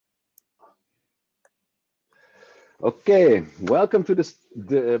Okay, welcome to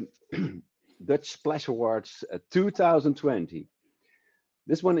the Dutch Splash Awards 2020.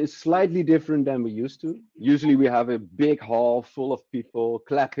 This one is slightly different than we used to. Usually we have a big hall full of people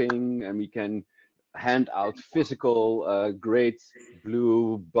clapping and we can hand out physical great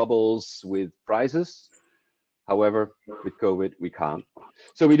blue bubbles with prizes. However, with COVID, we can't.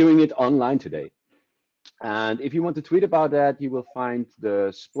 So we're doing it online today. And if you want to tweet about that, you will find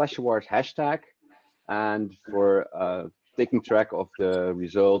the Splash Awards hashtag. And for taking track of the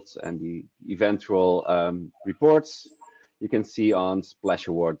results and the eventual reports, you can see on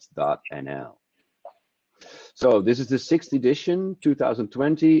splashawards.nl. So this is the 6th edition,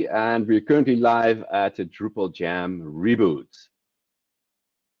 2020, and we're currently live at the DrupalJam reboot.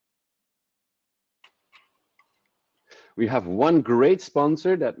 We have one great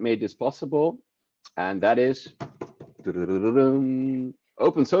sponsor that made this possible, and that is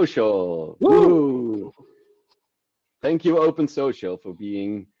Open Social. Woo! Thank you, Open Social, for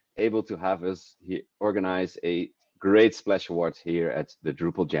being able to have us organize a great Splash Awards here at the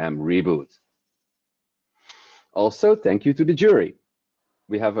DrupalJam reboot. Also, thank you to the jury.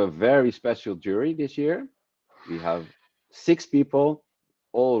 We have a very special jury this year. We have 6 people,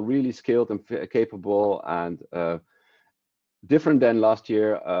 all really skilled and capable, and different than last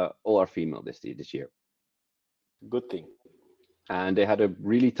year. All are female this year. Good thing. And they had a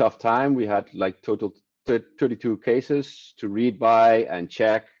really tough time. We had like total 32 cases to read by and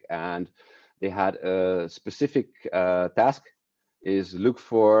check, and they had a specific task is look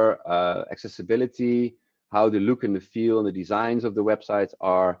for accessibility, how the look and the feel and the designs of the websites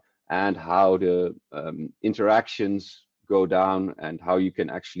are, and how the interactions go down, and how you can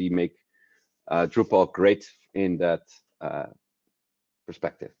actually make Drupal great in that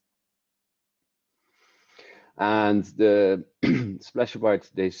perspective. And the Splash Awards,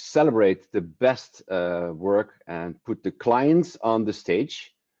 they celebrate the best work and put the clients on the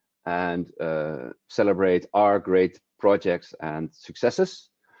stage and celebrate our great projects and successes.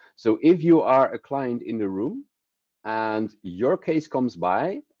 So if you are a client in the room and your case comes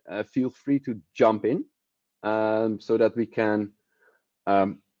by, feel free to jump in so that we can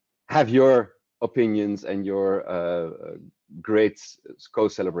have your opinions and your great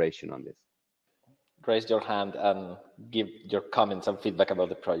co-celebration on this. Raise your hand and give your comments and feedback about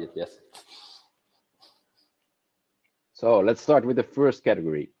the project, yes. So let's start with the first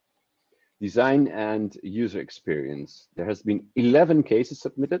category, design and user experience. There has been 11 cases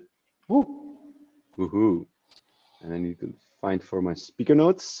submitted. Woo! Woohoo! And I need to find for my speaker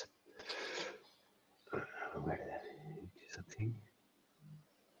notes. Where did I do something?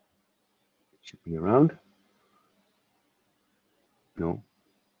 It should be around. No.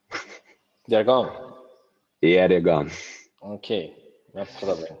 They're gone. Yeah, they're gone. Okay, no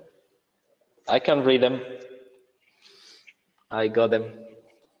problem. I can read them. I got them.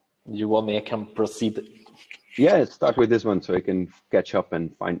 You want me? I can proceed. Yeah, start with this one so I can catch up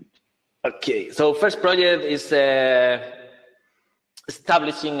and find. Okay, so first project is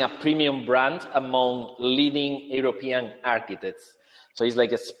establishing a premium brand among leading European architects. So it's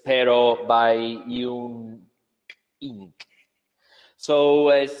like a Sparrow by Young Inc. So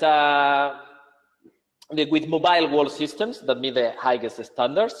it's with mobile wall systems that meet the highest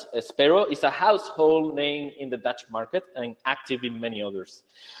standards. Sparrow is a household name in the Dutch market and active in many others.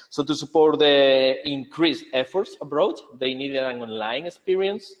 So to support the increased efforts abroad, they needed an online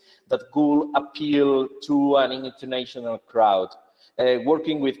experience that could appeal to an international crowd.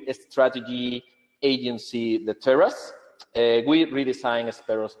 Working with a strategy agency, The Terrace, we redesigned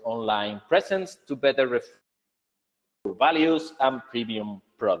Sparrow's online presence to better reflect values and premium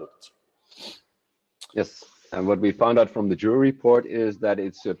products. Yes, and what we found out from the jury report is that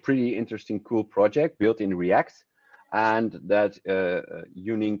it's a pretty interesting, cool project built in React, and that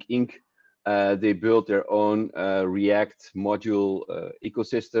Unique Inc. They built their own React module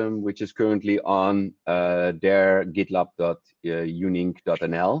ecosystem, which is currently on their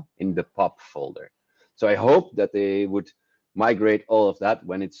gitlab.unique.nl in the pop folder. So I hope that they would migrate all of that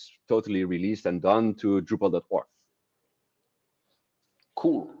when it's totally released and done to Drupal.org.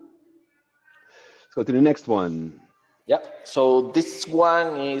 Cool. Let's go to the next one. Yeah, so this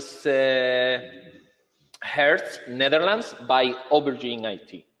one is Hertz, Netherlands, by Aubergine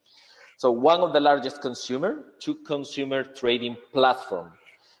IT. So one of the largest consumer trading platform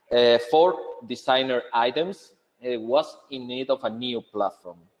for designer items was in need of a new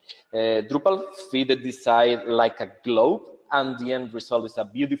platform. Drupal fit the design like a glove, and the end result is a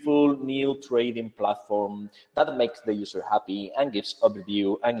beautiful new trading platform that makes the user happy and gives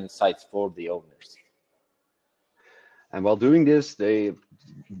overview and insights for the owners. And while doing this, a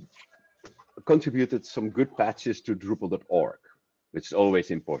contributed some good patches to Drupal.org, which is always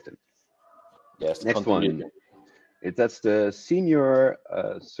important. Yes. Next one, that's the senior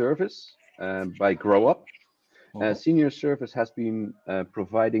service by GrowUp. Senior service has been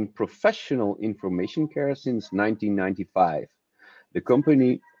providing professional information care since 1995. The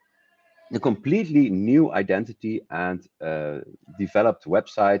completely new identity and developed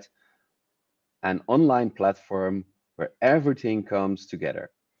website, an online platform where everything comes together.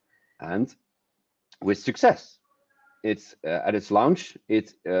 And with success, it's at its launch, it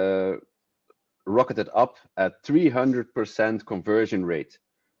rocketed up at 300% conversion rate.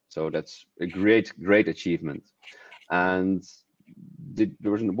 So that's a great achievement. And there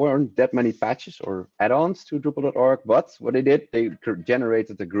weren't that many patches or add-ons to Drupal.org, but what they did, they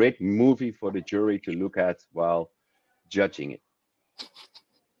generated a great movie for the jury to look at while judging it.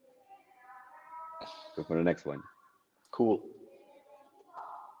 Go for the next one. Cool.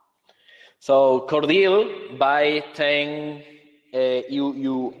 So Cordial by 10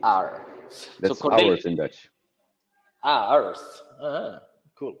 UUR. That's so Cordial, hours in Dutch. Hours.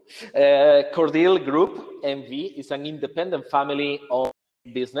 Cool. Cordial Group NV is an independent family-owned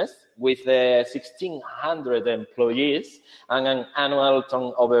business with 1,600 employees and an annual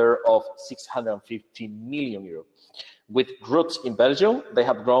turnover of 650 million euros. With roots in Belgium, they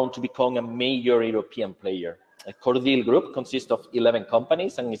have grown to become a major European player. Cordial Group consists of 11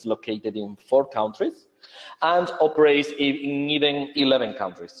 companies and is located in 4 countries and operates in even 11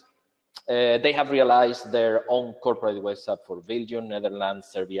 countries. They have realized their own corporate website for Belgium, Netherlands,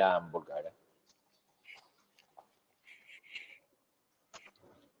 Serbia, and Bulgaria.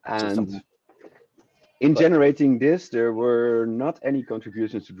 And in generating this, there were not any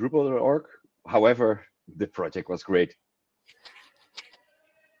contributions to Drupal.org. However, the project was great.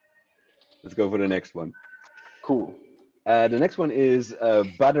 Let's go for the next one. Cool. The next one is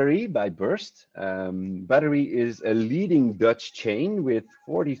Battery by Burst. Battery is a leading Dutch chain with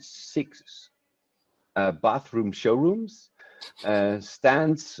 46 bathroom showrooms,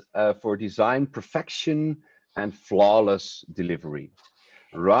 stands for design perfection and flawless delivery,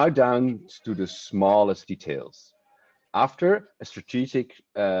 right down to the smallest details. After a strategic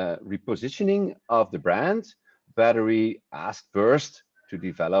repositioning of the brand, Battery asked Burst to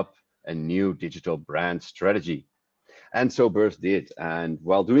develop a new digital brand strategy. And so Burst did. And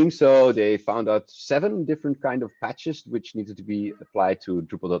while doing so, they found out 7 different kind of patches which needed to be applied to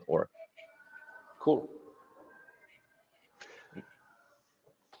Drupal.org. Cool.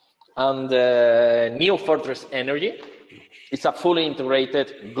 And New Fortress Energy is a fully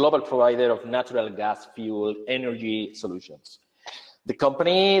integrated global provider of natural gas fuel energy solutions. The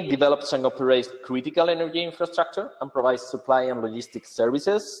company develops and operates critical energy infrastructure and provides supply and logistics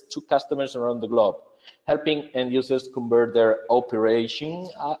services to customers around the globe, helping end users convert their operation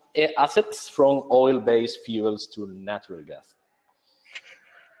assets from oil-based fuels to natural gas.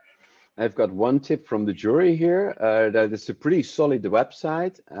 I've got one tip from the jury here. That is a pretty solid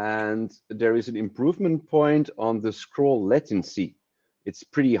website, and there is an improvement point on the scroll latency. It's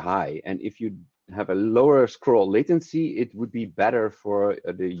pretty high, and if you have a lower scroll latency, it would be better for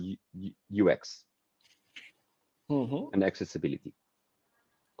the UX and accessibility.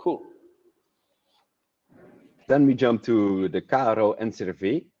 Cool. Then we jump to the KRO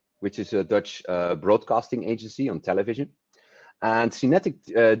NCRV, which is a Dutch broadcasting agency on television. And Cinetic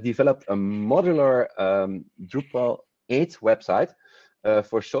developed a modular Drupal 8 website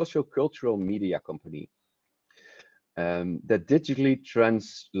for socio-cultural media company that digitally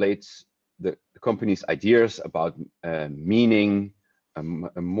translates the company's ideas about meaning,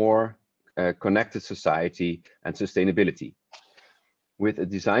 a more connected society, and sustainability, with a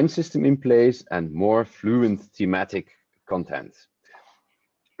design system in place and more fluent thematic content.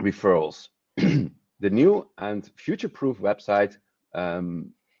 Referrals. The new and future-proof website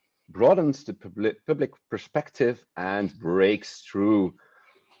broadens the public perspective and breaks through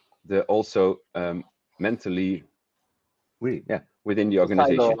the also mentally, within the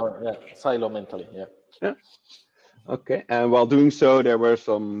organization. Silo mentally, yeah. Okay, and while doing so, there were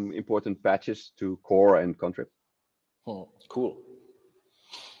some important patches to core and contrib. Cool.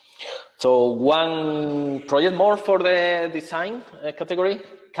 So one project more for the design category,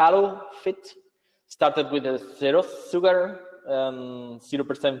 Calo Fit. Started with a 0 sugar,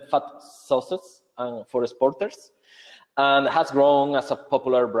 0% fat sauces for exporters, and has grown as a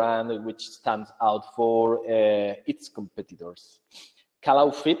popular brand which stands out for its competitors.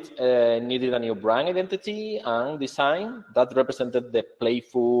 Calo Fit needed a new brand identity and design that represented the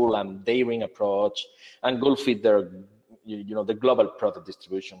playful and daring approach and could fit their, the global product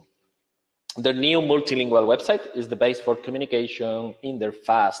distribution. Their new multilingual website is the base for communication in their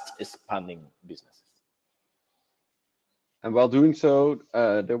fast expanding businesses. And while doing so,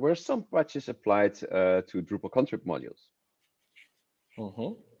 there were some patches applied to Drupal contrib modules.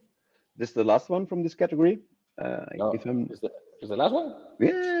 This is the last one from this category. Is the last one?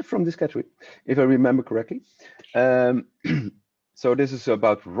 Yeah, from this category, if I remember correctly. So this is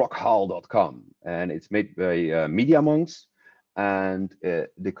about rockhall.com, and it's made by Media Monks, and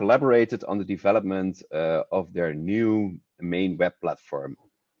they collaborated on the development of their new main web platform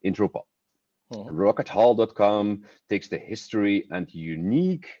in Drupal. Rockhall.com takes the history and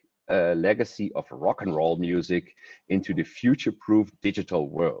unique legacy of rock and roll music into the future-proof digital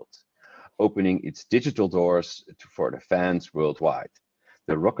world, opening its digital doors for the fans worldwide.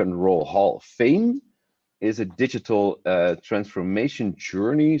 The Rock and Roll Hall of Fame is a digital transformation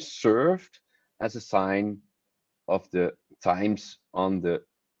journey served as a sign of the times of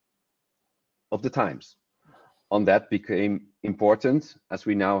the times. On that became important as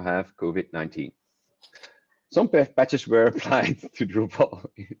we now have COVID-19. Some patches were applied to Drupal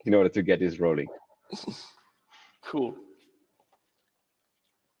in order to get this rolling. Cool.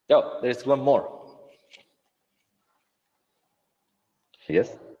 Oh, there's one more.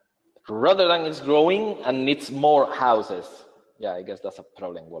 Yes. Rotterdam is growing and needs more houses. Yeah, I guess that's a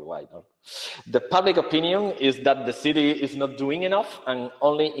problem worldwide. No? The public opinion is that the city is not doing enough and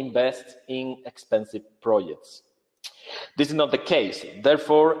only invests in expensive projects. This is not the case.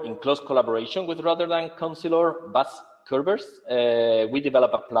 Therefore, in close collaboration with Rotterdam Councillor Bas Kurbers, we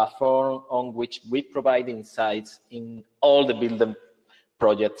develop a platform on which we provide insights in all the building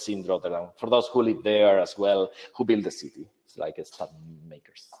projects in Rotterdam, for those who live there as well, who build the city. It's like a stud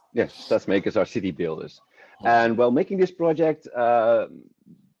makers. Yes, stud makers are city builders. And while making this project,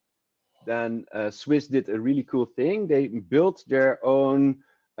 then Swiss did a really cool thing. They built their own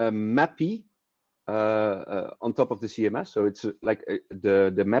mappy on top of the CMS. So it's like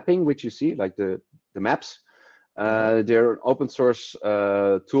the mapping, which you see, like the maps. They're an open source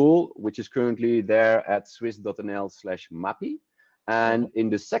tool, which is currently there at swiss.nl/mappy. And in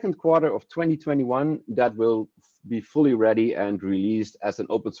the second quarter of 2021, that will be fully ready and released as an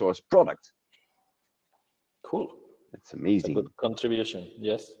open source product. Cool. That's amazing. That's a good contribution,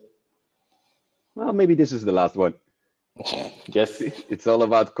 yes. Well, maybe this is the last one. Yes. It's all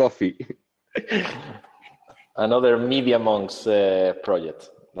about coffee. Another Media Monks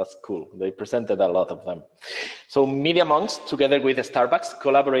project. That's cool. They presented a lot of them. So Media Monks, together with Starbucks,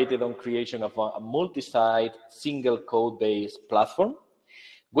 collaborated on creation of a multi-site, single code-based platform,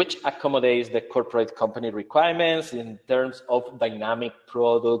 which accommodates the corporate company requirements in terms of dynamic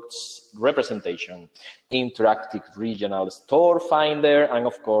products representation, interactive regional store finder, and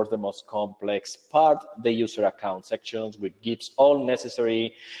of course, the most complex part, the user account sections, which gives all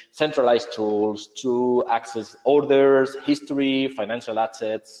necessary centralized tools to access orders, history, financial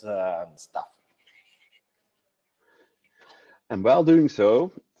assets, and stuff. And while doing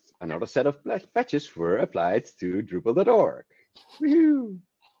so, another set of patches were applied to Drupal.org. Woohoo!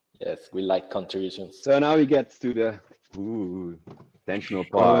 Yes, we like contributions. So now we get to the tensional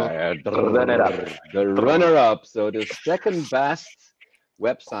part, the runner-up. So the second best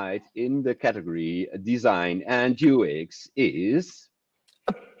website in the category design and UX is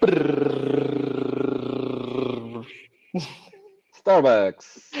Starbucks.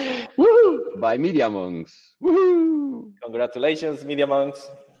 Woo! By Media Monks. Woohoo! Congratulations, Media Monks.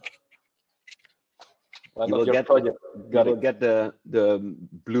 You will get the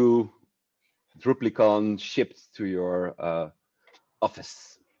blue Druplicon shipped to your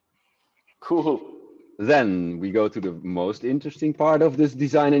office. Cool. Then we go to the most interesting part of this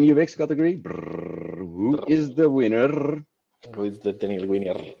design and UX category. Who is the winner? Who is the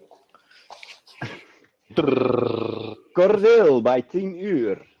winner? Cordeel by 10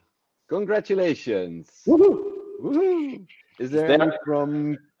 uur. Congratulations. Woohoo! Woohoo! Is there any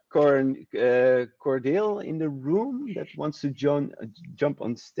from Cordeel in the room that wants to jump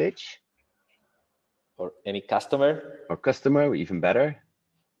on stage? Or any customer? Or customer, even better.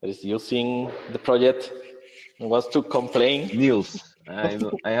 That is using the project and wants to complain. Niels. I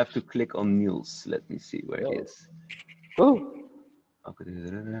have to click on Niels. Let me see where he is. Oh.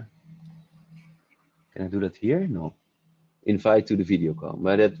 Can I do that here? No. Invite to the video call,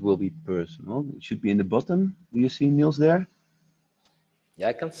 but that will be personal. It should be in the bottom. Do you see Niels there? Yeah,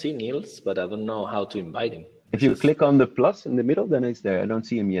 I can see Niels, but I don't know how to invite him. If you click on the plus in the middle, then it's there. I don't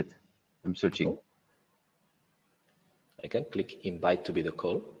see him yet. I'm searching. Oh. I can click invite to video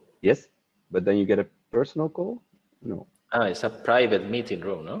call. Yes, but then you get a personal call? No. Ah, it's a private meeting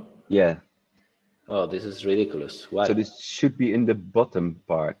room, no? Yeah. Oh, this is ridiculous. Why? So this should be in the bottom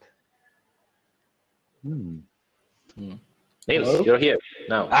part. Hmm. Niels, Hello? you're here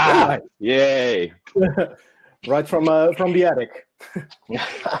now. Ah, yay! Right from the attic.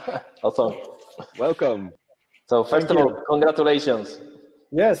 Awesome. Welcome. So first Thank of all, you. congratulations.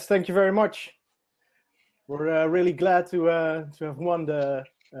 Yes, thank you very much. We're really glad to have won the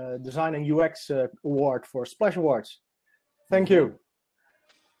Design and UX award for Splash Awards. Thank you.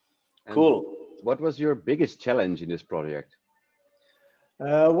 And Cool. what was your biggest challenge in this project?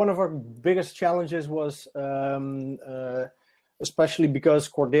 One of our biggest challenges was, especially because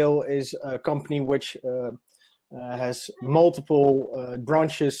Cordeel is a company which has multiple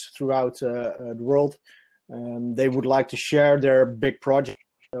branches throughout the world. They would like to share their big project,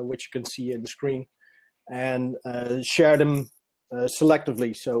 which you can see in the screen, and share them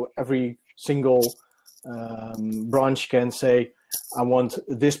selectively. So every single branch can say, I want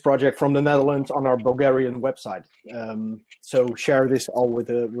this project from the Netherlands on our Bulgarian website. So share this all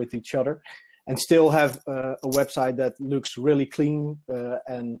with each other, and still have a website that looks really clean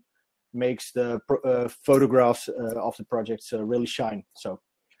and makes the photographs of the projects really shine. So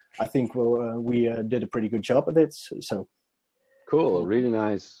I think we did a pretty good job at it. So Cool, really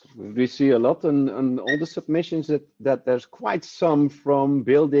nice. We see a lot on all the submissions that there's quite some from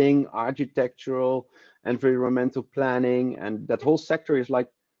building, architectural, environmental planning, and that whole sector is like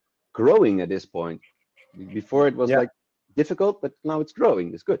growing at this point. Before it was like difficult, but now it's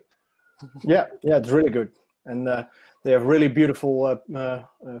growing. It's good. Yeah, it's really good, and they have really beautiful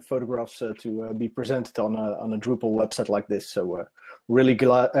photographs to be presented on a Drupal website like this. So really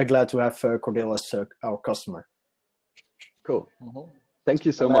glad to have Cordeel as our customer. Cool. Thank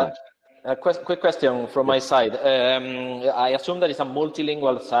you so much. A quick question from my side. I assume that it's a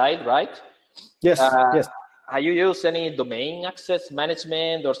multilingual site, right? Yes. Yes. Have you used any domain access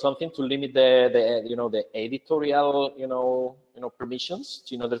management or something to limit the editorial permissions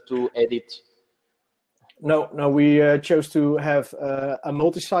in order to edit? No. We chose to have a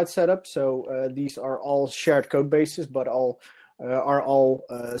multi-site setup. So these are all shared code bases, but are all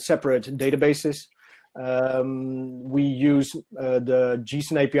separate databases. We use the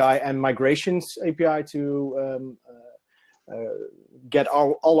JSON API and migrations API to get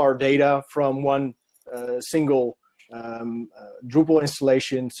all our data from one single Drupal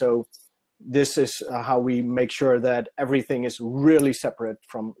installation. So this is how we make sure that everything is really separate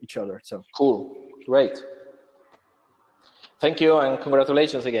from each other. So cool, great. Thank you and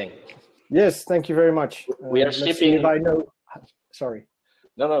congratulations again. Yes, thank you very much. We are shipping. If I know. Sorry.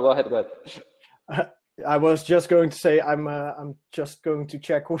 No, go ahead. I was just going to say I'm just going to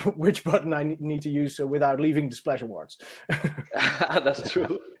check which button I need to use without leaving the Splash Awards. That's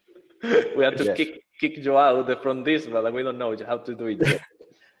true. We have to kick you out from this, but we don't know how to do it yet.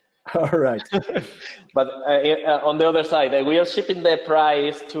 All right. But on the other side, we are shipping the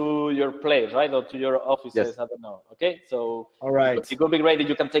prize to your place, right, or to your offices. Yes. I don't know. Okay, so all right. It would be great if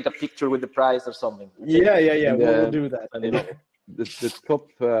you can take a picture with the prize or something. Okay? Yeah. We'll do that. The top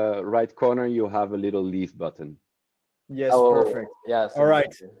right corner, you have a little leave button. Yes, perfect. Yes. All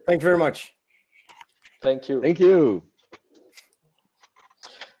right. Thank you very much. Thank you. Thank you.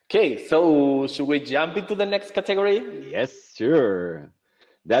 Okay, so should we jump into the next category? Yes, sure.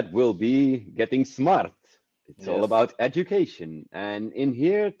 That will be getting smart. It's all about education. And in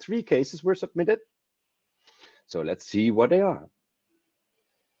here, 3 cases were submitted. So let's see what they are.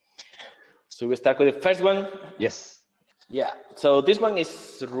 So we start with the first one? Yes. Yeah, so this one is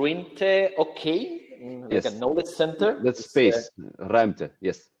Ruimte like a knowledge center. That's space, ruimte,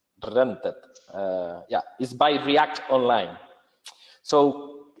 yes. Ruimte, it's by React Online.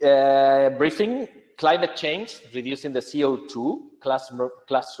 So briefing, climate change, reducing the CO2,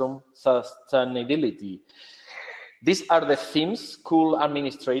 classroom sustainability. These are the themes school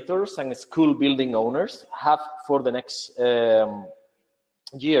administrators and school building owners have for the next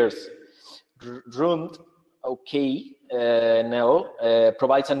years. Ruimte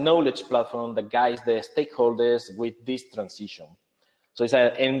provides a knowledge platform that guides the stakeholders with this transition. So it's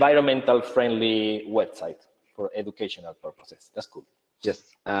an environmental friendly website for educational purposes. That's cool. Yes,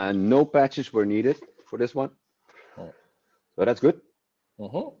 and no patches were needed for this one. So that's good.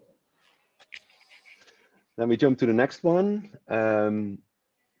 Then we jump to the next one,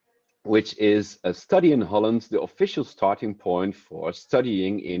 which is a study in Holland, the official starting point for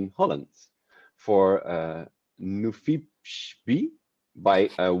studying in Holland for Nufibsby by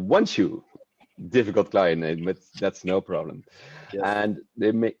Wanshu. Difficult client name, but that's no problem. Yes. And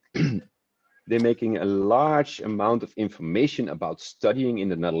they're making a large amount of information about studying in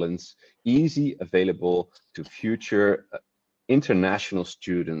the Netherlands, easy available to future international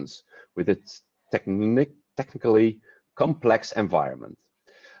students with its technically complex environment.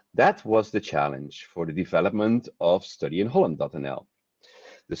 That was the challenge for the development of studyinholland.nl.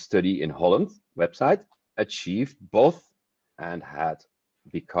 The Study in Holland website achieved both and had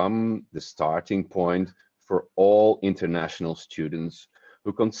become the starting point for all international students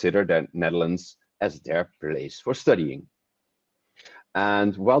who consider the Netherlands as their place for studying.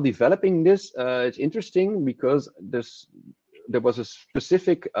 And while developing this, it's interesting because there was a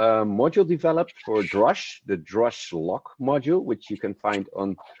specific module developed for Drush, the Drush lock module, which you can find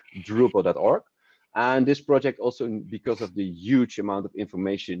on Drupal.org. And this project also, because of the huge amount of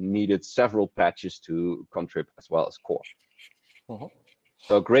information, needed several patches to contrib as well as core.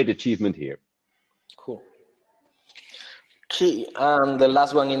 So great achievement here. Cool. Okay, and the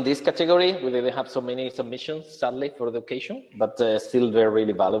last one in this category, we didn't have so many submissions, sadly, for education, but still they're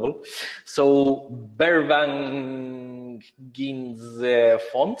really valuable. So Vervangings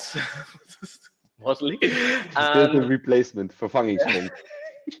fonts, mostly. And the replacement, vervangingsfont.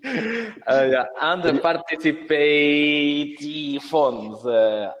 Yeah, and the participatory funds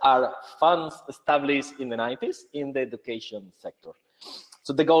are funds established in the 90s in the education sector.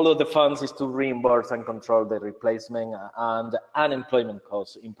 So the goal of the funds is to reimburse and control the replacement and unemployment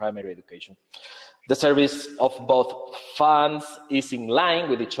costs in primary education. The service of both funds is in line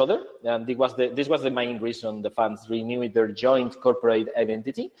with each other, and this was the main reason the funds renewed their joint corporate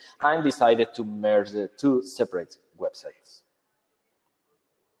identity and decided to merge the two separate websites.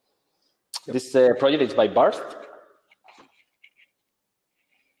 Yep. This project is by Barst.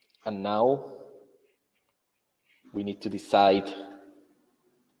 And now we need to decide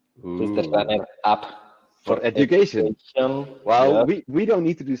who's the runner up for education. Well, yeah. we don't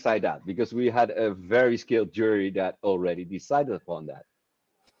need to decide that because we had a very skilled jury that already decided upon that.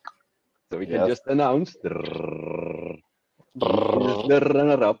 So we can just announce the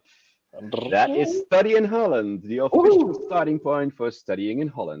runner-up. That is Study in Holland, the official starting point for studying in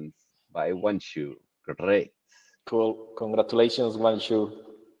Holland by Wanshu. Great. Cool. Congratulations, Wanshu.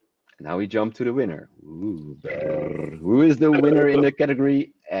 Now we jump to the winner. Who is the winner in the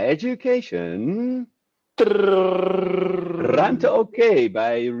category Education? Ruimte OK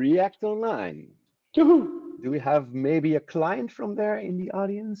by React Online. Do we have maybe a client from there in the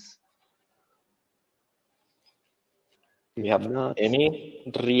audience? We have any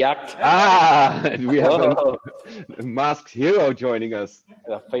React? We have a masked hero joining us.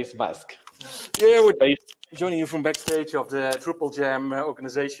 A face mask. Yeah, we're joining you from backstage of the DrupalJam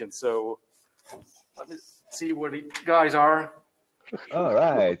organization. So let me see where the guys are. All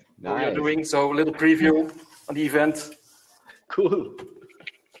right. What we are doing. So a little preview on the event. Cool.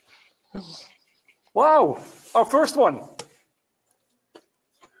 Wow, our first one.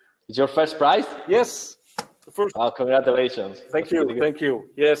 It's your first prize? Yes. The first. Oh, congratulations. Thank you. Thank you.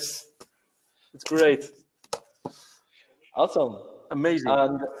 Yes. It's great. Awesome. Amazing.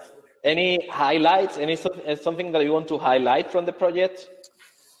 And any highlights? Something that you want to highlight from the project?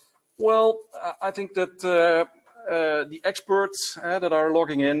 Well, I think that the experts that are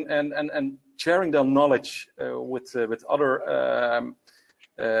logging in and sharing their knowledge with other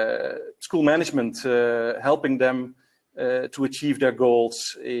school management, helping them to achieve their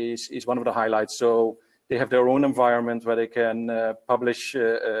goals is one of the highlights. So they have their own environment where they can publish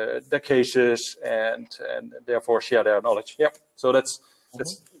their cases and therefore share their knowledge. Yeah. So that's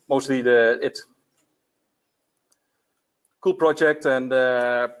mostly it. Cool project, and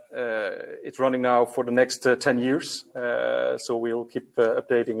it's running now for the next 10 years. So we'll keep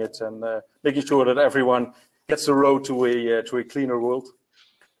updating it and making sure that everyone gets the road to a cleaner world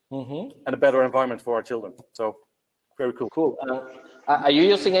and a better environment for our children. So very cool. Cool. Are you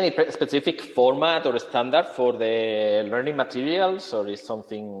using any specific format or standard for the learning materials, or is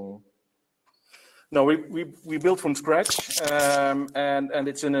something? No, we built from scratch, and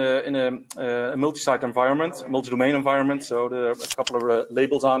it's in a multi-site environment, multi-domain environment. So there are a couple of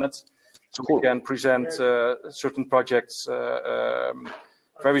labels on it, so we can present certain projects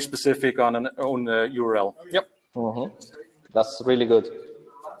very specific on an own URL. Yep. That's really good.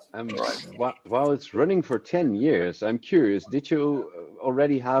 While it's running for 10 years, I'm curious, did you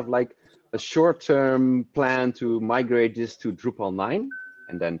already have like a short-term plan to migrate this to Drupal 9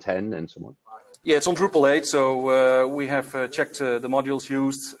 and then 10 and so on? Yeah, it's on Drupal 8, so we have checked the modules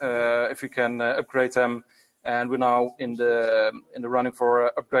used, if we can upgrade them, and we're now in the running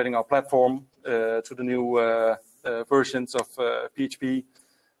for upgrading our platform to the new versions of PHP.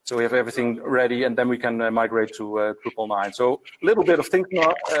 So we have everything ready, and then we can migrate to Drupal 9. So a little bit of thinking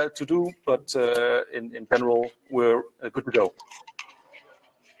to do, but in general, we're good to go.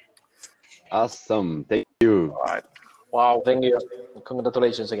 Awesome, thank you. All right. Wow. Thank you.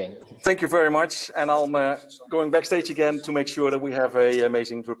 Congratulations again. Thank you very much. And I'm going backstage again to make sure that we have an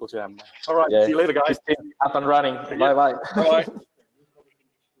amazing DrupalJam. All right. Yeah. See you later, guys. Up and running. Bye-bye. Bye.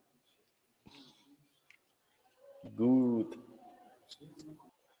 Good.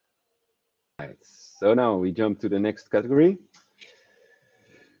 Right. So now we jump to the next category.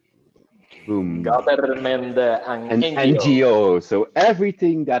 Boom. Government and And NGO. NGO. So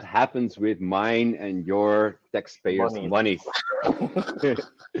everything that happens with mine and your taxpayers' money.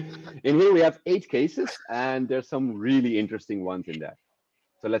 In here we have 8 cases, and there's some really interesting ones in there.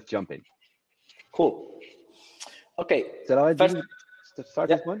 So let's jump in. Cool. Okay. Shall I start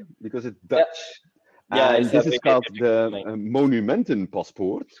this one? Because it's Dutch. Yeah, And this is called the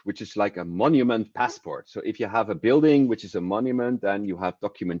Monumentenpaspoort, which is like a monument passport. So if you have a building which is a monument, and you have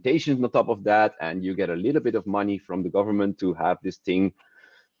documentation on top of that, and you get a little bit of money from the government to have this thing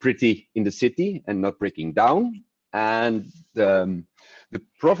pretty in the city and not breaking down. And the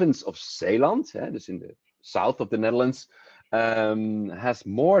province of Zeeland, this in the south of the Netherlands, has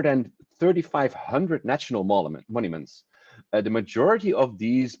more than 3,500 national monuments. The majority of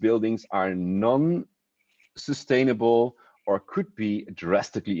these buildings are non-sustainable or could be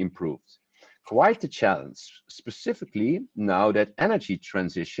drastically improved. Quite a challenge, specifically now that energy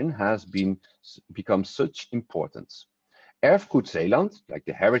transition has become such importance. Erfgoed Zeeland, like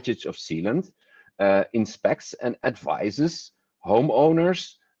the heritage of Zeeland, inspects and advises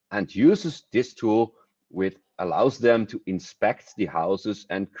homeowners and uses this tool which allows them to inspect the houses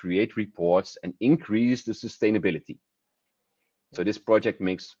and create reports and increase the sustainability. So this project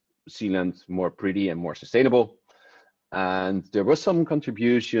makes Zeeland more pretty and more sustainable. And there were some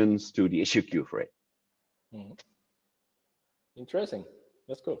contributions to the issue queue for it. Mm-hmm. Interesting.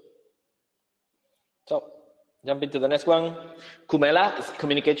 That's cool. So, jump into the next one. Kumela is a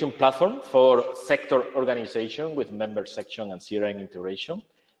communication platform for sector organization with member section and CRM integration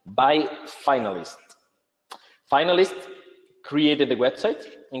by Finalist. Finalist created the website,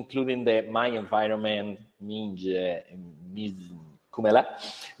 including the My Environment, Kumela,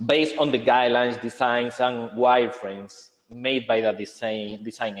 based on the guidelines, designs, and wireframes made by the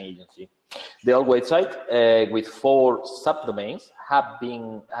design agency. The old website, with 4 subdomains, have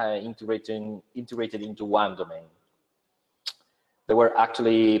been integrated into one domain. There were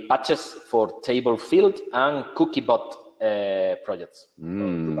actually patches for table field and cookiebot projects.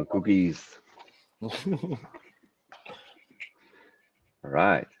 Cookies. All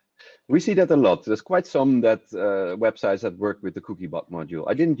right. We see that a lot. There's quite some websites that work with the cookiebot module.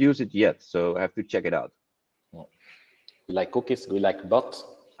 I didn't use it yet, so I have to check it out. We like cookies, we like bots.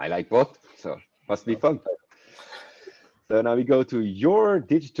 I like bot, so must be fun. So now we go to Your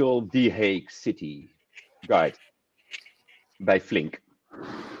Digital The Hague City Guide by Flink.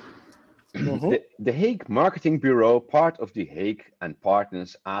 The Hague Marketing Bureau, part of The Hague and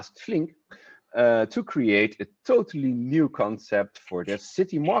partners, asked Flink to create a totally new concept for their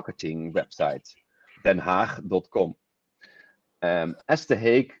city marketing website, denhaag.com. As The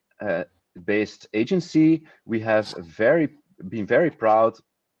Hague-based agency, we have been very proud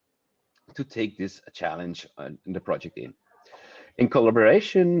to take this challenge in the project in. In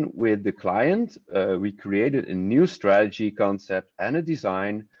collaboration with the client, we created a new strategy concept and a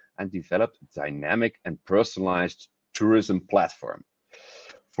design and developed a dynamic and personalized tourism platform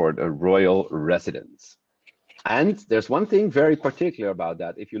for the royal residents. And there's one thing very particular about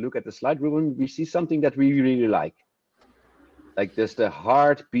that. If you look at the slide, Ruben, we see something that we really like. Like there's the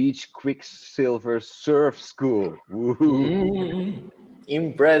Hard Beach Quicksilver Surf School.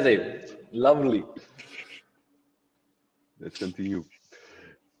 Impressive, lovely. Let's continue.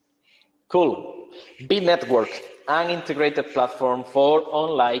 Cool. B-Network, an integrated platform for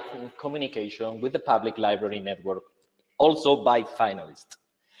online communication with the public library network, also by Finalist.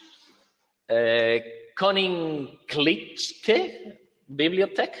 Koninklijke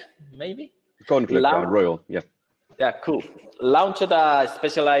Bibliothek, maybe? Koninklijke Royal, yeah. Yeah, cool. Launched a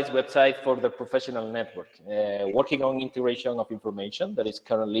specialized website for the professional network, working on integration of information that is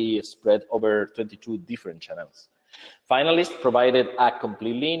currently spread over 22 different channels. Finalist provided a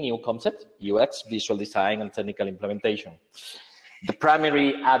completely new concept, UX, visual design, and technical implementation. The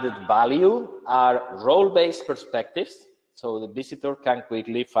primary added value are role-based perspectives, so the visitor can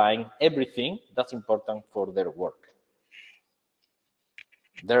quickly find everything that's important for their work.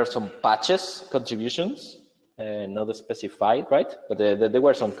 There are some patches, contributions, not specified, right? But there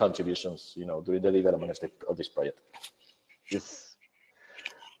were some contributions, during the development of this project. Yes.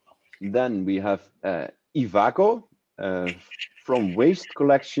 Then we have Ivaco, from waste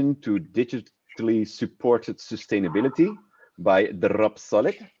collection to digitally supported sustainability by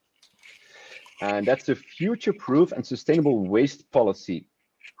Drupal. and that's a future-proof and sustainable waste policy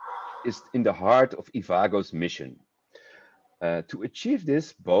is in the heart of Ivago's mission. To achieve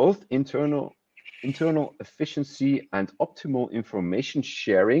this, both internal efficiency and optimal information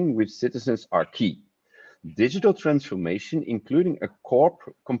sharing with citizens are key. Digital transformation, including a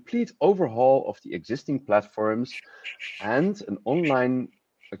complete overhaul of the existing platforms and an online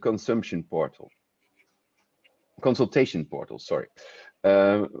consultation portal,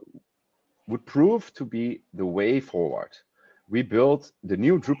 would prove to be the way forward. We built the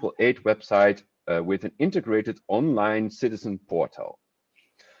new Drupal 8 website with an integrated online citizen portal.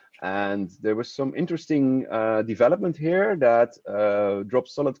 And there was some interesting development here that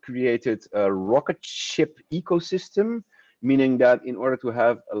Dropsolid created a rocket ship ecosystem, meaning that in order to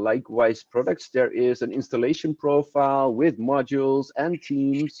have likewise products, there is an installation profile with modules and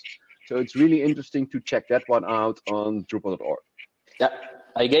themes. So it's really interesting to check that one out on Drupal.org. Yeah,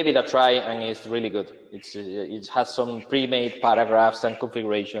 I gave it a try and it's really good. It has some pre-made paragraphs and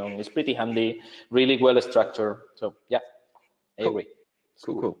configuration. It's pretty handy, really well structured. So yeah, I agree.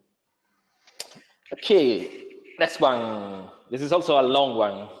 Cool. Okay, next one. This is also a long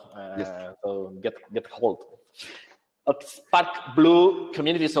one, yes. So get hold. Spark Blue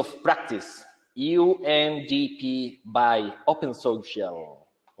Communities of Practice, UNDP by Open Social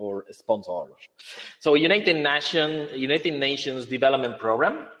or sponsor. So United Nations Development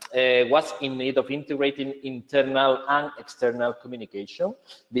Program was in need of integrating internal and external communication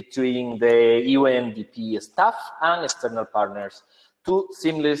between the UNDP staff and external partners to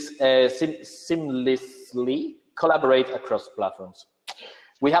seamlessly collaborate across platforms.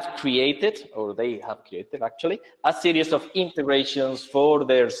 We have created, or they have created actually, a series of integrations for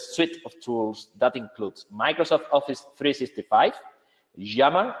their suite of tools that includes Microsoft Office 365,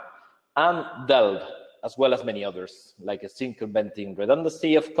 Yammer, and Delve, as well as many others, like circumventing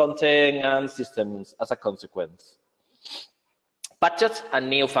redundancy of content and systems as a consequence. Patches and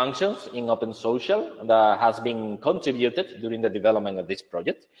new functions in Open Social that has been contributed during the development of this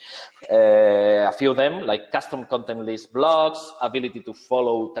project. A few of them, like custom content list blocks, ability to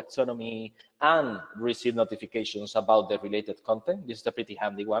follow taxonomy and receive notifications about the related content. This is a pretty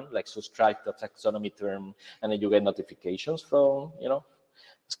handy one, like subscribe to a taxonomy term and then you get notifications from,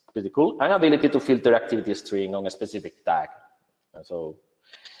 it's pretty cool. And ability to filter activity string on a specific tag. And so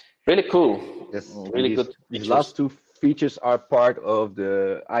really cool. Yes, really good. These last two features are part of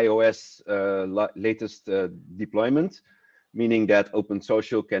the iOS latest deployment, meaning that Open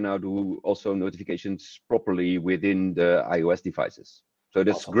Social can now do also notifications properly within the iOS devices. So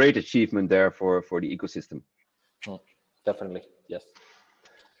that's awesome. Great achievement there for the ecosystem. Definitely, yes.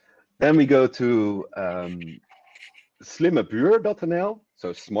 Then we go to slimmerbuur.nl,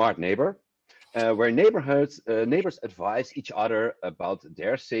 so smart neighbor, where neighbors advise each other about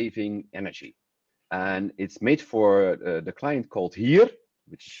their saving energy. And it's made for the client called Hier,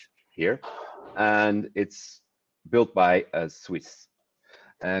 which here, and it's built by Swiss.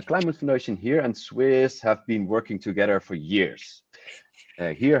 Climate Foundation Here and Swiss have been working together for years.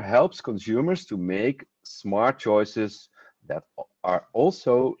 Here helps consumers to make smart choices that are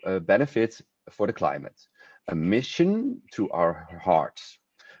also benefits for the climate, a mission to our hearts.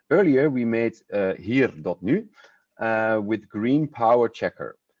 Earlier, we made hier.nu with Green Power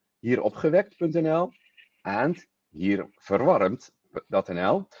Checker, hieropgewekt.nl and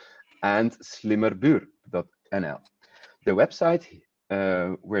hierverwarmd.nl and slimmerbuur.nl. The website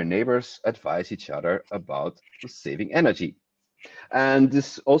where neighbors advise each other about saving energy. And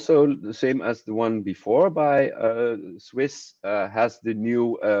this also the same as the one before by Swiss has the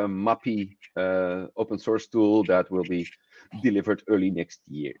new MAPI open source tool that will be delivered early next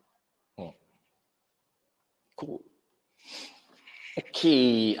year. Cool.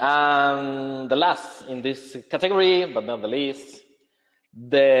 Okay, and the last in this category, but not the least,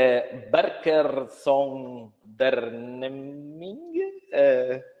 the Berker Sonderneming,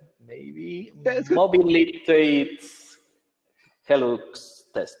 maybe Mobilitäts Helux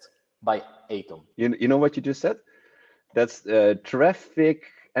test by Atom. You know what you just said? That's traffic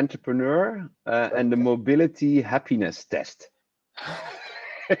entrepreneur and the mobility happiness test.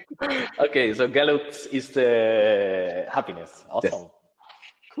 Okay, so Galux is the happiness. Awesome. Yes.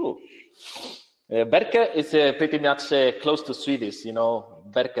 Cool. Berker is pretty much close to Swedish,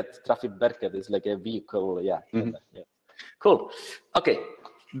 Berket, traffic Berket is like a vehicle. Yeah. Mm-hmm. Yeah. Cool. Okay.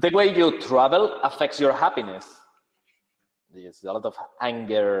 The way you travel affects your happiness. There's a lot of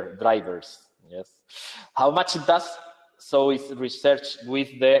anger drivers. Yes. How much it does? So it's researched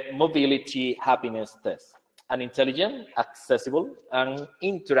with the mobility happiness test. An intelligent, accessible, and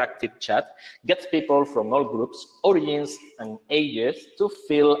interactive chat gets people from all groups, origins, and ages to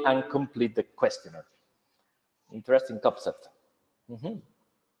fill and complete the questionnaire. Interesting concept.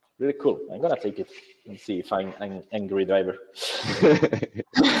 Really cool. I'm gonna take it and see if I'm an angry driver.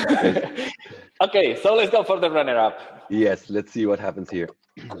 Okay, so let's go for the runner-up. Yes, let's see what happens here.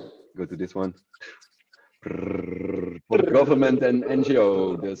 Go to this one. For government and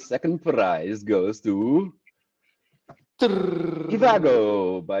NGO, the second prize goes to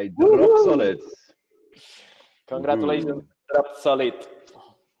Ivago by Drop Solid. Congratulations, Drop Solid.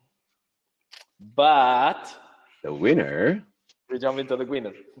 But the winner, we jump into the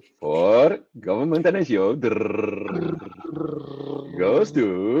winner. For government and NGO goes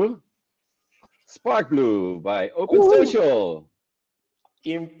to Sparkblue by OpenSocial.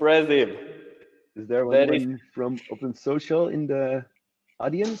 Impressive. Is there one from OpenSocial in the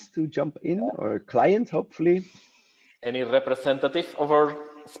audience to jump in, or client, hopefully? Any representative of our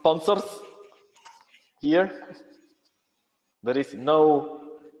sponsors here? There is no,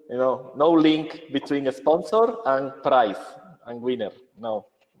 no link between a sponsor and prize and winner. No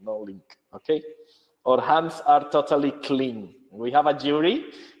link. Okay, our hands are totally clean. We have a jury.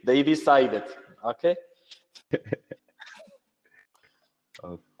 They decided. Okay.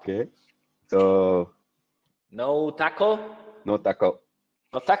 Okay. So. No taco. No taco.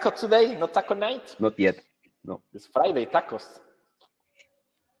 No taco today. No taco night. Not yet. No. It's Friday tacos.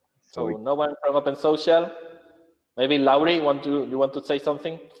 So no one from OpenSocial. Maybe Laurie, you want to say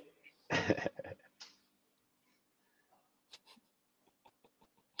something?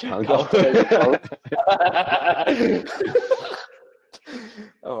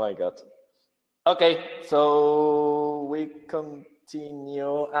 Oh my God. Okay, so we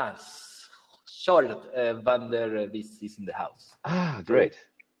continue as Short Vander. This is in the house. Ah, great.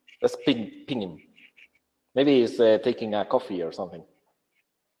 Let's ping him. Maybe he's taking a coffee or something.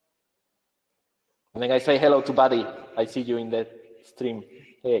 And then I say hello to Buddy. I see you in the stream.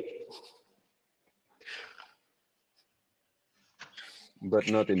 Hey. But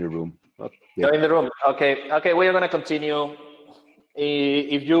not in the room. Okay. Not in the room. Okay. We are gonna continue.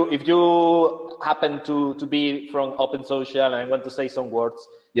 If you happen to be from OpenSocial and want to say some words,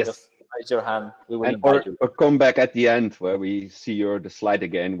 yes, just raise your hand. We will invite you. Or come back at the end where we see the slide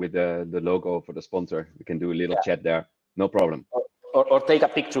again with the logo for the sponsor. We can do a little chat there. No problem. Or take a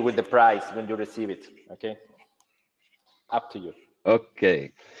picture with the prize when you receive it. Okay. Up to you.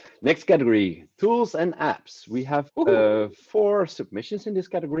 Okay. Next category, tools and apps. We have 4 submissions in this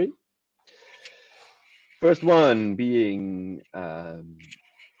category. First one being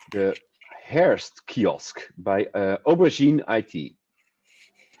the Hearst kiosk by Aubergine IT.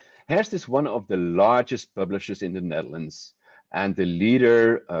 Hearst is one of the largest publishers in the Netherlands and the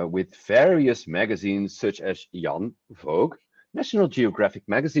leader with various magazines such as Jan, Vogue, National Geographic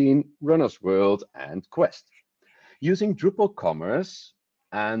Magazine, Runner's World, and Quest. Using Drupal Commerce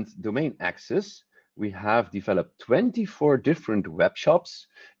and domain access, we have developed 24 different web shops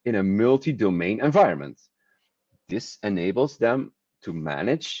in a multi-domain environment. This enables them to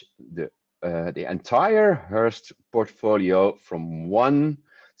manage the entire Hearst portfolio from one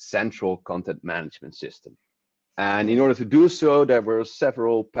central content management system. And in order to do so, there were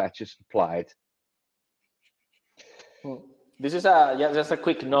several patches applied. This is just a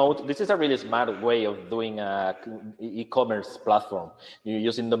quick note. This is a really smart way of doing a e-commerce platform. You're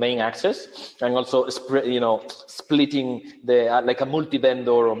using domain access and also splitting the like a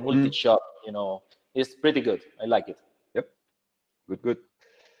multi-vendor or multi-shop. It's pretty good. I like it. Yep. Good.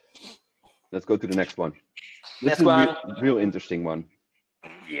 Let's go to the next one. This is a real interesting one.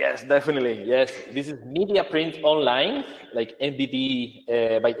 Yes, definitely. Yes, this is Media Print Online, like MBD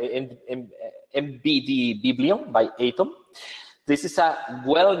by MBD Biblion by Atom. This is a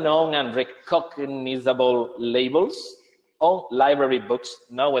well-known and recognizable labels on library books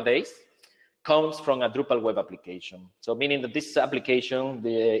nowadays. Comes from a Drupal web application. So meaning that this application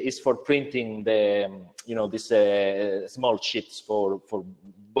is for printing these small sheets for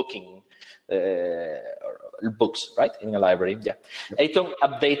booking books, right, in a library. Yeah. Atom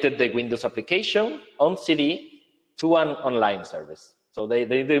updated the Windows application on CD to an online service. So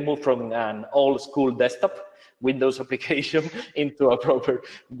they moved from an old school desktop Windows application into a proper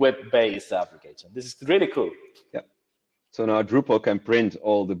web-based application. This is really cool. Yeah. So now Drupal can print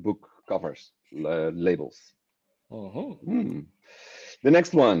all the book covers, labels. The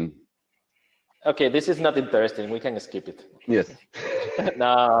next one. Okay, this is not interesting. We can skip it. Yes.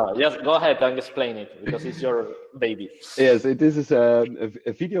 No, just go ahead and explain it because it's your baby. Yes, this is a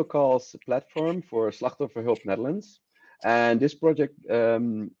video calls platform for Slachtofferhulp Netherlands. And this project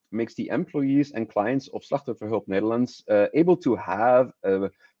makes the employees and clients of Slachtofferhulp Netherlands able to have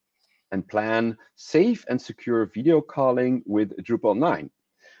and plan safe and secure video calling with Drupal 9.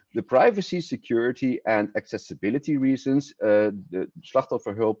 The privacy, security, and accessibility reasons the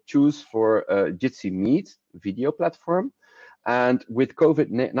Slachtofferhulp choose for Jitsi Meet video platform. And with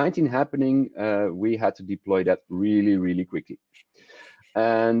COVID-19 happening, we had to deploy that really, really quickly.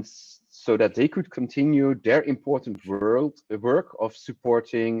 And so that they could continue their important work of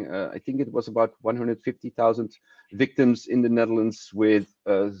supporting, I think it was about 150,000 victims in the Netherlands with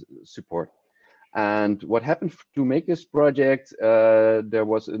support. And what happened to make this project, there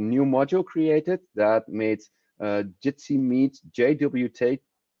was a new module created that made Jitsi Meet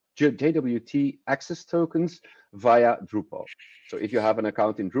JWT access tokens via Drupal. So if you have an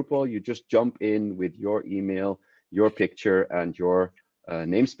account in Drupal, you just jump in with your email, your picture, and your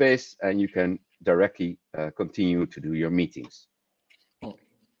namespace, and you can directly continue to do your meetings.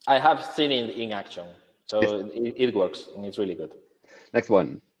 I have seen it in action, so it works, and it's really good. Next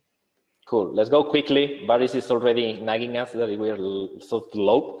one. Cool. Let's go quickly. Baris is already nagging us that we are so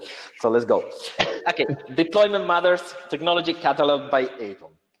slow. So let's go. Okay. Deployment Matters technology catalog by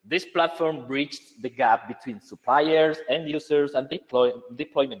Atom. This platform bridged the gap between suppliers, end users, and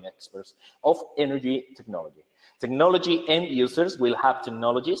deployment experts of energy technology. Technology end users will have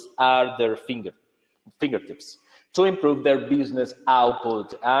technologies at their fingertips to improve their business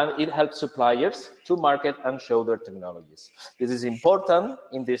output, and it helps suppliers to market and show their technologies. This is important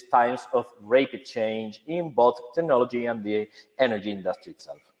in these times of rapid change in both technology and the energy industry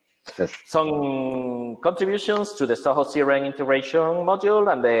itself. Yes. Some contributions to the Soho CRM integration module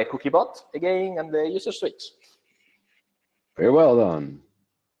and the cookie bot again, and the user switch. Very well done.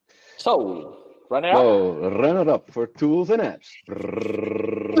 So, runner up. So, runner up for tools and apps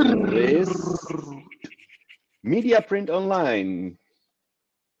is Media Print Online.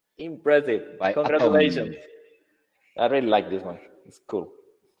 Impressive. By Congratulations. Atom. I really like this one. It's cool.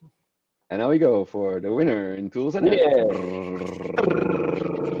 And now we go for the winner in tools and apps.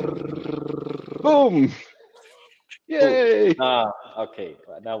 Boom! Yay! Okay.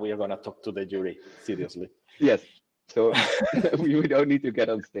 Now we are going to talk to the jury, seriously. Yes. So we don't need to get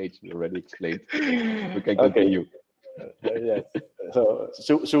on stage. We already explained. We can continue. Yes. So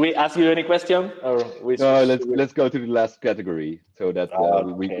should we ask you any question, or let's go to the last category so that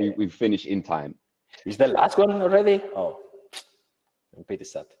we finish in time. Is the last one already? Oh, I'm pretty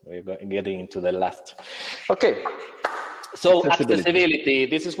sad. We're getting into the last. Okay. So accessibility.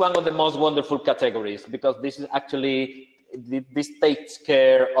 This is one of the most wonderful categories because this is actually this takes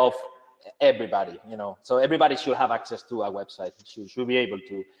care of everybody. So everybody should have access to a website. Should be able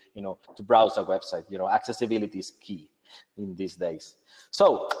to to browse a website. Accessibility is key in these days.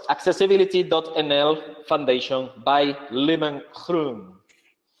 So accessibility.nl Foundation by Lyman Groen.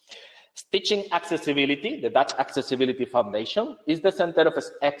 Stitching Accessibility, the Dutch Accessibility Foundation, is the center of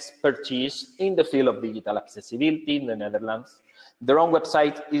expertise in the field of digital accessibility in the Netherlands. Their own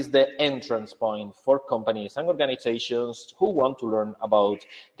website is the entrance point for companies and organizations who want to learn about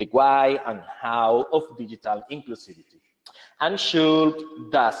the why and how of digital inclusivity, and should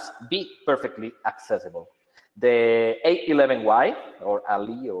thus be perfectly accessible. The 811Y, or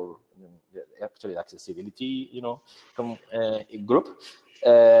ALI, or actually accessibility, group.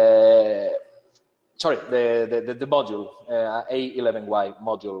 The module, A11Y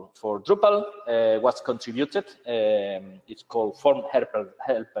module for Drupal was contributed. It's called Form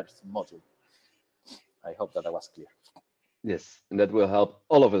Helpers module. I hope that was clear. Yes, and that will help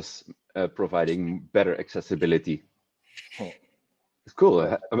all of us providing better accessibility. It's cool,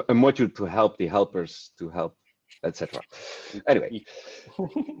 a module to help the helpers to help, etc. Anyway,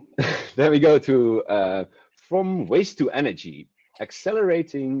 there we go to From Waste to Energy.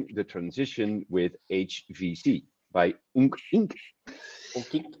 Accelerating the Transition with HVC by Unk Inc.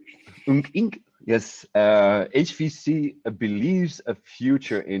 Yes, HVC believes a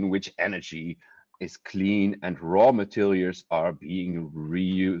future in which energy is clean and raw materials are being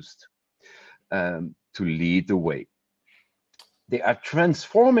reused to lead the way. They are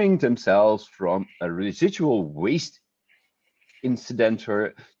transforming themselves from a residual waste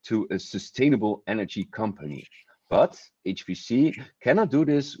incinerator to a sustainable energy company. But HVC cannot do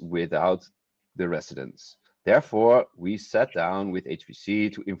this without the residents. Therefore, we sat down with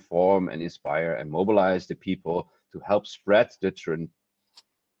HVC to inform and inspire and mobilize the people to help spread the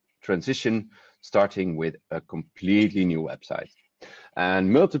transition, starting with a completely new website. And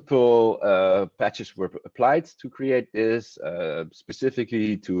multiple patches were applied to create this,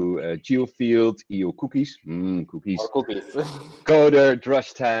 specifically to GeoField, EO cookies, cookies, Or cookies. Coder,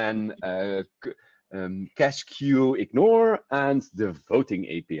 Drushtan, cache queue ignore, and the voting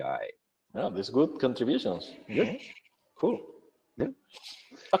API. Oh, these good contributions. Yes. Cool. Yeah.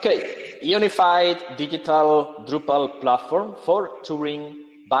 Okay, unified digital Drupal platform for Turing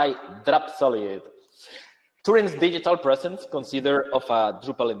by DrupalJam. Turing's digital presence consisted of a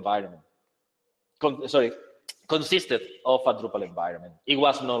Drupal environment. Consisted of a Drupal environment. It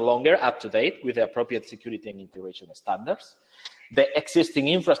was no longer up to date with the appropriate security and integration standards. The existing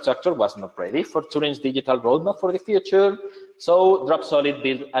infrastructure was not ready for Turing's digital roadmap for the future, so DrupalJam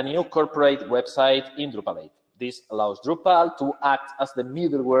built a new corporate website in Drupal 8. This allows Drupal to act as the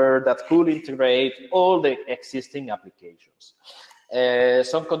middleware that could integrate all the existing applications.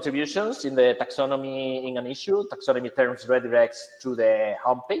 Some contributions in the taxonomy in an issue. Taxonomy terms redirects to the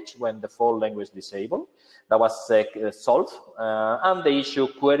homepage when default language disabled. That was solved. And the issue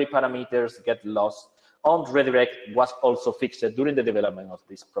query parameters get lost on redirect was also fixed during the development of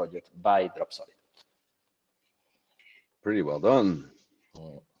this project by DrupalJam. Pretty well done.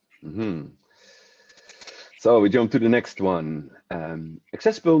 So we jump to the next one.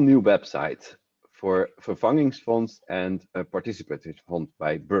 Accessible new website for vervangingsfonds and a participative font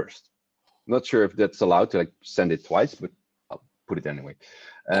by Burst. Not sure if that's allowed to send it twice, but I'll put it anyway.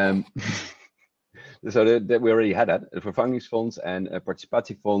 So that we already had that. Vervangingsfonds and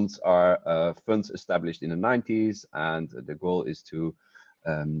participative fonds are funds established in the 90s, and the goal is to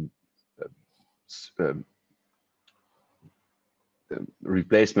the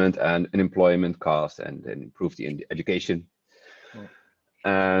replacement and unemployment cost, and then improve the education.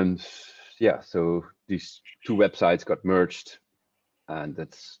 And yeah, so these two websites got merged, and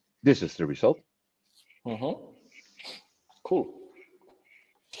this is the result. Cool.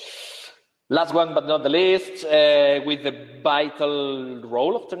 Last one but not the least, with the vital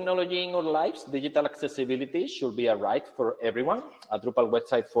role of technology in our lives, digital accessibility should be a right for everyone. A Drupal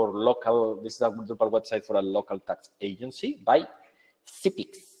website for local, this is a Drupal website for a local tax agency by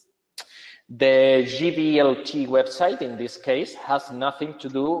CPIX. The GVLT website in this case has nothing to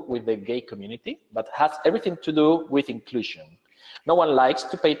do with the gay community, but has everything to do with inclusion. No one likes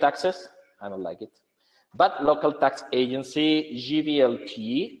to pay taxes. I don't like it. But local tax agency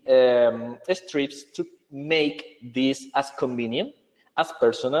GVLT strives to make this as convenient, as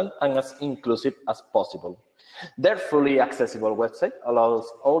personal, and as inclusive as possible. Their fully accessible website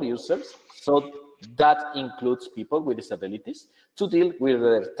allows all users, so that includes people with disabilities, to deal with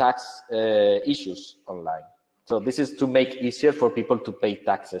their tax issues online. So this is to make easier for people to pay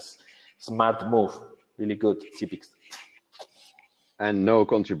taxes. Smart move, really good, CPIX. And no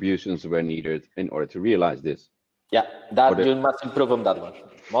contributions were needed in order to realize this. Yeah, that you must improve on that one.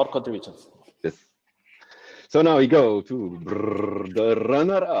 More contributions. Yes. So now we go to the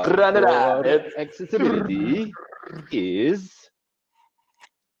runner-up. Runner-up. Accessibility is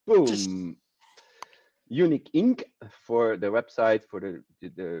boom. Unique Inc. for the website for the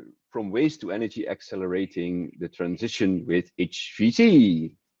from waste to energy accelerating the transition with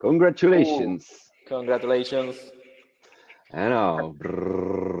HVC. Congratulations. Ooh, congratulations. And now,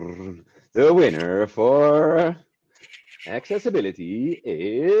 the winner for accessibility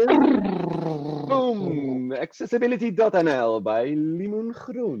is boom, accessibility.nl by Limon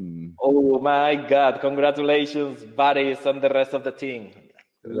Groen. Oh my God, congratulations, Baris and the rest of the team.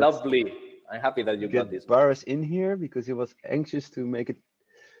 Lovely. I'm happy that you got this. Baris in here because he was anxious to make it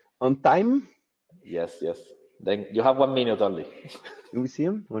on time. Yes, yes. Then you have 1 minute only. Do we see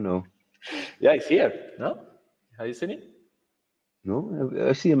him or no? Yeah, he's here. No? Have you seen it? No,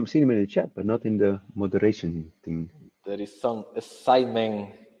 I see him in the chat, but not in the moderation thing. There is some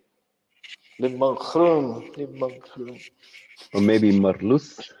assignment. Limon Groen. Or maybe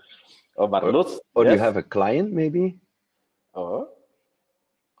Marloes. Or Marloes. Or yes. do you have a client, maybe? Or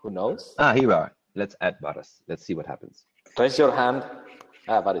who knows? Ah, here we are. Let's add Baris. Let's see what happens. Raise your hand.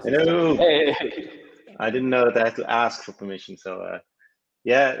 Ah, Baris. Hello. Hey. I didn't know that I had to ask for permission, so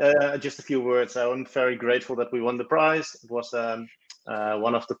yeah, just a few words. I'm very grateful that we won the prize. It was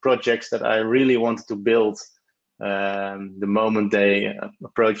one of the projects that I really wanted to build the moment they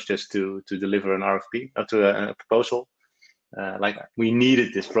approached us to deliver an RFP, to a proposal. Like we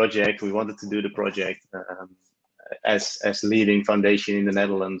needed this project. We wanted to do the project as leading foundation in the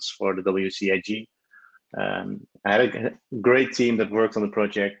Netherlands for the WCAG. I had a great team that worked on the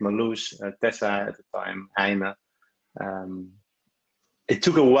project, Marloes, Tessa at the time, Heine. It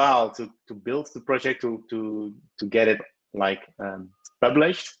took a while to build the project, to get it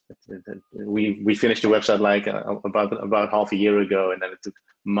published. We finished the website about half a year ago, and then it took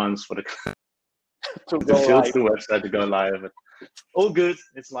months for the to build the website to go live. But all good,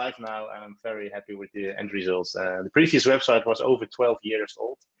 it's live now, and I'm very happy with the end results. The previous website was over 12 years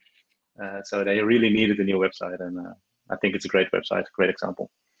old, So they really needed a new website, and I think it's a great website, great example.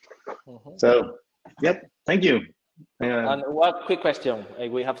 So, yep, thank you. And one quick question,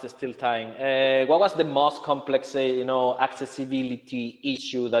 we have still time. What was the most complex, accessibility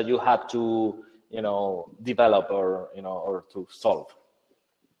issue that you had to, develop or to solve?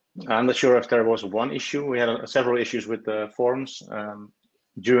 I'm not sure if there was one issue. We had several issues with the forums.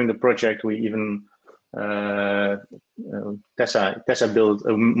 During the project, we even Tessa built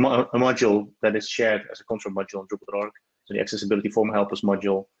a module that is shared as a control module in Drupal.org, so the accessibility form helpers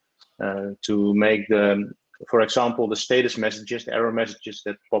module, to make for example, the status messages, the error messages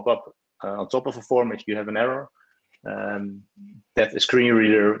that pop up on top of a form if you have an error, that a screen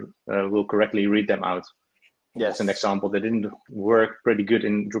reader will correctly read them out. Yes. That's an example that didn't work pretty good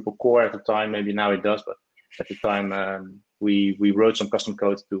in Drupal core at the time. Maybe now it does, but at the time we wrote some custom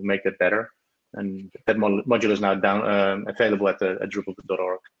code to make that better. And that module is now available at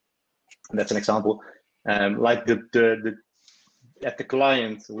Drupal.org. And that's an example. Like at the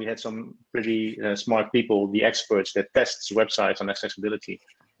client, we had some pretty smart people, the experts that tests websites on accessibility,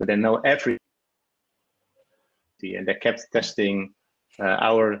 but they know everything, and they kept testing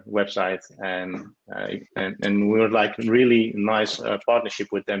our website, and we were like really nice partnership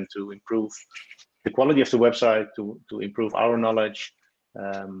with them to improve the quality of the website, to improve our knowledge.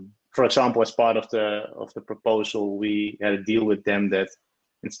 For example, as part of the proposal, we had a deal with them that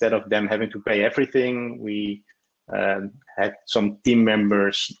instead of them having to pay everything, we had some team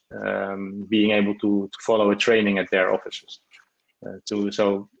members being able to follow a training at their offices.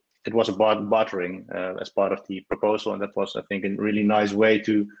 So it was about bartering as part of the proposal, and that was, I think, a really nice way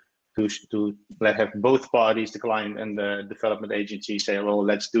to have both parties, the client and the development agency, say, well,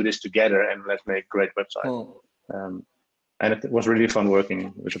 let's do this together and let's make a great website. And it was really fun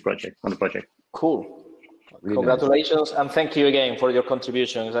working with on the project. Cool. Really congratulations, nice. And thank you again for your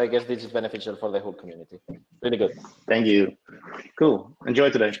contributions. I guess this is beneficial for the whole community. Really good. Thank you. Cool. Enjoy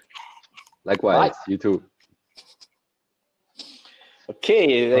today. Likewise. Bye. You too.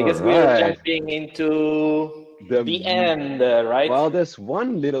 Okay, I guess we're jumping into the end, right? Well, there's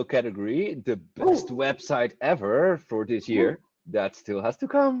one little category, the best website ever for this year. That still has to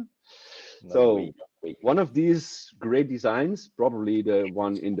come. One of these great designs, probably the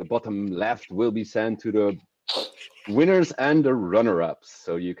one in the bottom left, will be sent to the winners and the runner-ups,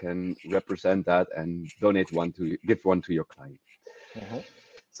 so you can represent that and give one to your client.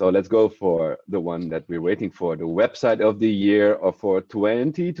 So let's go for the one that we're waiting for, the website of the year for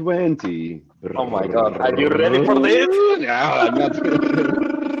 2020. Oh my God, are you ready for this? No, I'm not.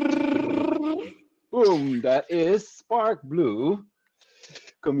 Boom, that is Spark Blue,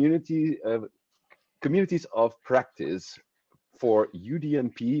 Communities of Practice for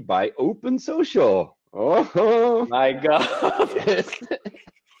UDMP by Open Social. Oh my God.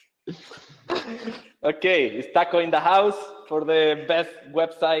 Okay, is Taco in the house for the best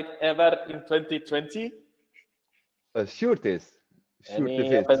website ever in 2020? Sure it is.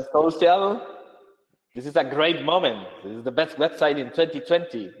 Any Open Social? This is a great moment. This is the best website in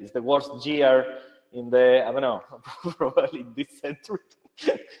 2020. It's the worst year in the, I don't know, probably this century.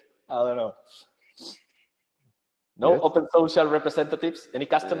 I don't know. No Open Social representatives? Any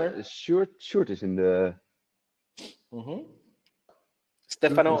customer? Sure is in the...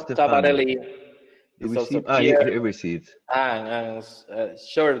 Stefano Tavarelli. Here we see it. And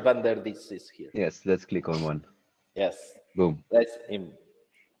Short van der Dis is here. Yes, let's click on one. Yes. Boom. That's him.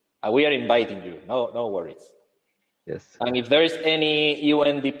 We are inviting you. No worries. Yes. And if there is any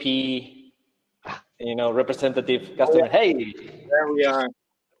UNDP, representative customer, hey. There we are.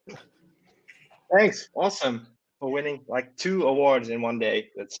 Thanks. Awesome for winning like 2 awards in one day.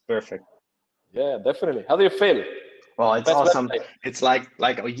 That's perfect. Yeah, definitely. How do you feel? Well, it's awesome. Website. It's like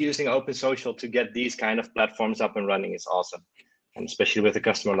using Open Social to get these kind of platforms up and running is awesome. And especially with a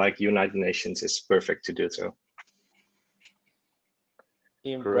customer like United Nations, it's perfect to do so.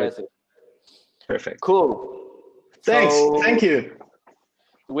 Impressive. Perfect. Cool. Thanks. Thank you.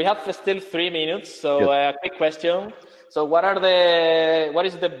 We have still 3 minutes, so a quick question. So what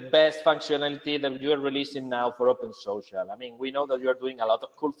is the best functionality that you are releasing now for Open Social? I mean, we know that you are doing a lot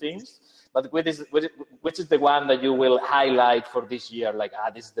of cool things, but which is the one that you will highlight for this year? Like,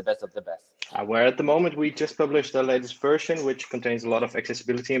 this is the best of the best. Where at the moment we just published the latest version, which contains a lot of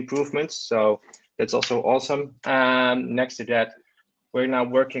accessibility improvements. So that's also awesome. Next to that, we're now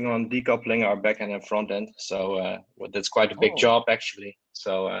working on decoupling our backend and front end. So that's quite a big job actually.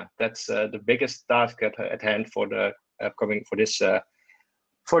 So that's the biggest task at hand for the upcoming for this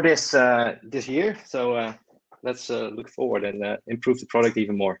year. So let's look forward and improve the product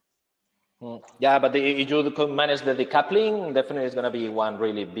even more. Yeah, but if you could manage the decoupling, definitely it's going to be one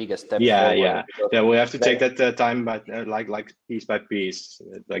really big step Yeah, forward. yeah. We have to take that time, but like piece by piece,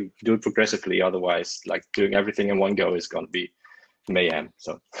 like do it progressively. Otherwise, like doing everything in one go is going to be mayhem.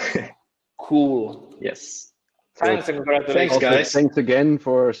 So cool. yes. Thanks and congratulations. Thanks, Also, guys. thanks again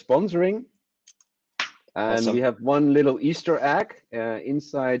for sponsoring. And Awesome. we have one little Easter egg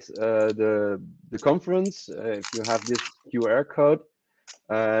inside the conference. If you have this QR code,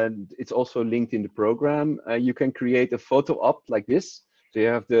 and it's also linked in the program, you can create a photo op like this. So you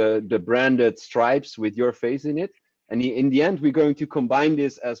have the branded stripes with your face in it. And in the end, we're going to combine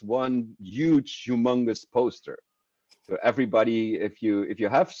this as one huge, humongous poster. So everybody, if you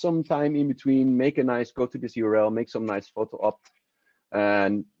have some time in between, go to this URL, make some nice photo op,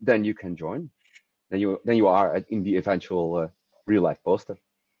 and then you can join. Then you are in the eventual real life poster.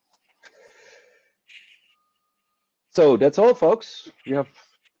 So that's all, folks.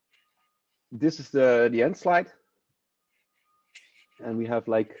 This is the end slide, and we have,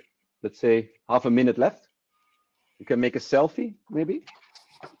 like, let's say, half a minute left. You can make a selfie, maybe.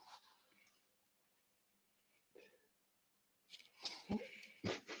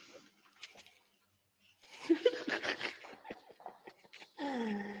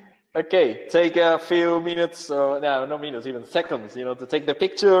 Okay, take a few minutes, or no, not minutes, even seconds, to take the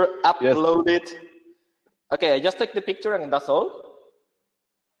picture, upload it. Okay, I just take the picture and that's all?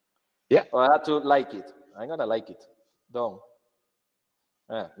 Yeah. Or I have to like it. I'm gonna like it. Done.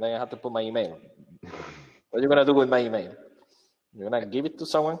 Then I have to put my email. What are you gonna do with my email? You're gonna give it to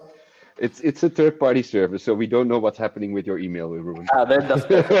someone? It's a third-party service, so we don't know what's happening with your email, Ruben. Then that's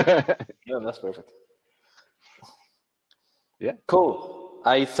perfect. Then that's perfect. Yeah. Cool.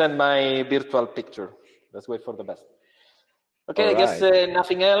 I send my virtual picture. Let's wait for the best. Okay, All I guess right.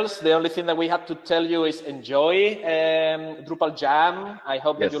 nothing else. The only thing that we have to tell you is enjoy DrupalJam. I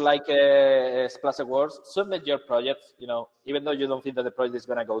hope that you like Splash Awards. Submit your projects, even though you don't think that the project is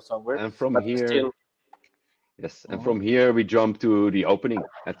going to go somewhere. And from here, still... yes, and from here we jump to the opening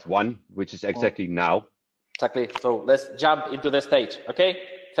at 1, which is exactly now. Exactly. So let's jump into the stage. Okay.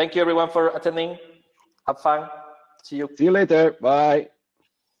 Thank you, everyone, for attending. Have fun. See you. See you later. Bye.